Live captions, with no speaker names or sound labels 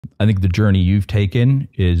I think the journey you've taken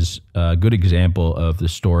is a good example of the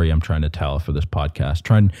story I'm trying to tell for this podcast.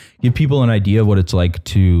 Try and give people an idea of what it's like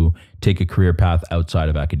to take a career path outside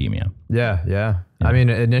of academia. Yeah. I mean,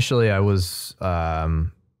 initially I was, that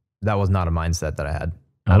was not a mindset that I had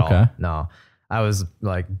at all. No, I was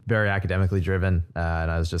like very academically driven.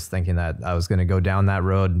 And I was just thinking that I was going to go down that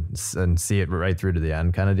road and see it right through to the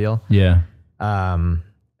end kind of deal. Yeah.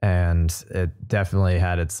 And it definitely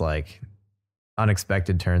had its like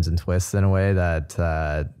unexpected turns and twists in a way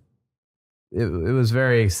that it was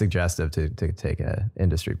very suggestive to take an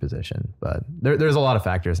industry position. But there's a lot of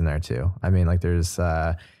factors in there too. I mean, like there's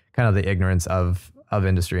kind of the ignorance of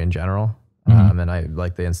industry in general. And I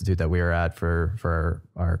like the institute that we were at for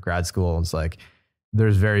our grad school. It's like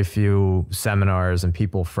there's very few seminars and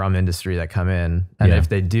people from industry that come in. And if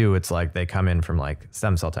they do, it's like they come in from like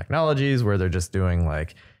stem cell technologies where they're just doing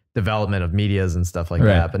like development of medias and stuff like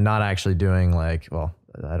that, but not actually doing like, well,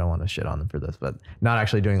 I don't want to shit on them for this, but not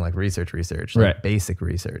actually doing like research, like basic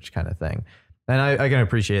research kind of thing. And I can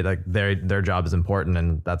appreciate like their job is important.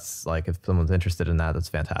 And that's like, if someone's interested in that, that's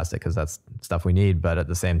fantastic because that's stuff we need. But at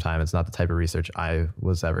the same time, it's not the type of research I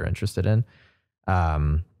was ever interested in.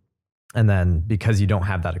 And then because you don't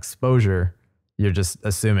have that exposure, you're just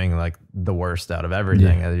assuming like the worst out of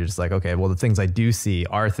everything. And you're just like, okay, well, the things I do see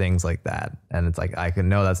are things like that. And it's like, I can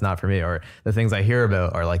know that's not for me. Or the things I hear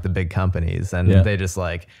about are like the big companies and they just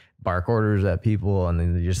like bark orders at people. And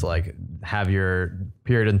then you just like have your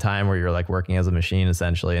period in time where you're like working as a machine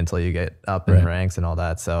essentially until you get up in ranks and all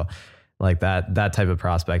that. So like that type of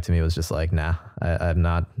prospect to me was just like, nah, I'm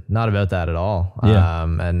not about that at all.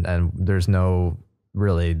 And there's no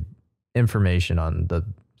really information on the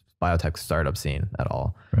biotech startup scene at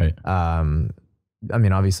all. Right. I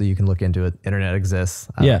mean, obviously you can look into it. Internet exists.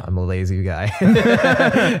 I'm a lazy guy.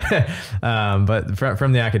 But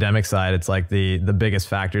from the academic side, it's like the biggest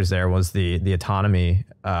factors there was the autonomy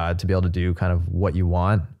to be able to do kind of what you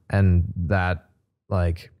want, and that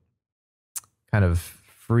like kind of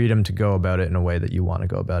freedom to go about it in a way that you want to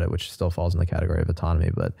go about it, which still falls in the category of autonomy.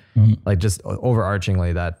 But like just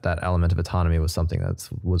overarchingly, that element of autonomy was something that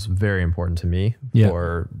was very important to me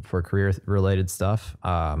for career related stuff.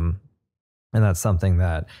 And that's something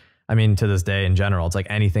that, I mean, to this day in general, it's like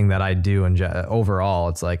anything that I do overall,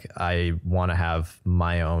 it's like I want to have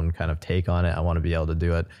my own kind of take on it. I want to be able to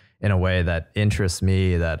do it in a way that interests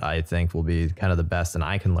me, that I think will be kind of the best and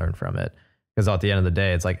I can learn from it. Because at the end of the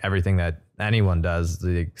day, it's like everything that anyone does,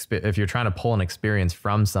 if you're trying to pull an experience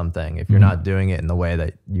from something, if you're not doing it in the way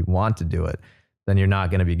that you want to do it, then you're not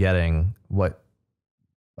going to be getting what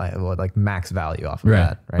like max value off of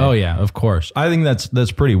that. Right? Oh yeah, of course. I think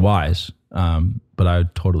that's pretty wise. But I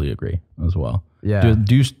would totally agree as well. Yeah.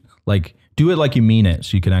 Do it like you mean it,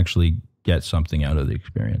 so you can actually get something out of the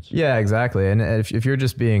experience. Yeah, exactly. And if you're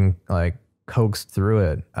just being like coaxed through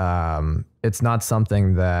it, it's not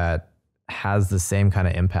something that has the same kind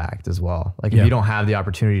of impact as well. Like if you don't have the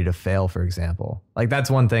opportunity to fail, for example, like that's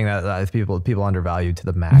one thing that people undervalue to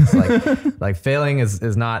the max. Like failing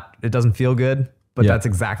is not, it doesn't feel good, but that's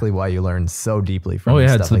exactly why you learn so deeply from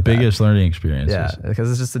stuff. It's the biggest learning experience. Yeah, because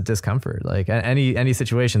it's just a discomfort. Like any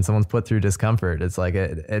situation someone's put through discomfort, it's like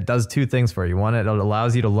it does two things for you. One, it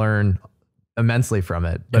allows you to learn immensely from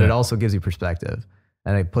it, but it also gives you perspective.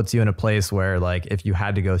 And it puts you in a place where like if you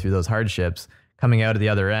had to go through those hardships, coming out of the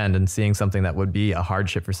other end and seeing something that would be a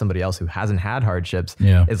hardship for somebody else who hasn't had hardships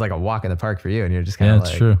is like a walk in the park for you. And you're just kind of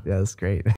like, yeah, that's great.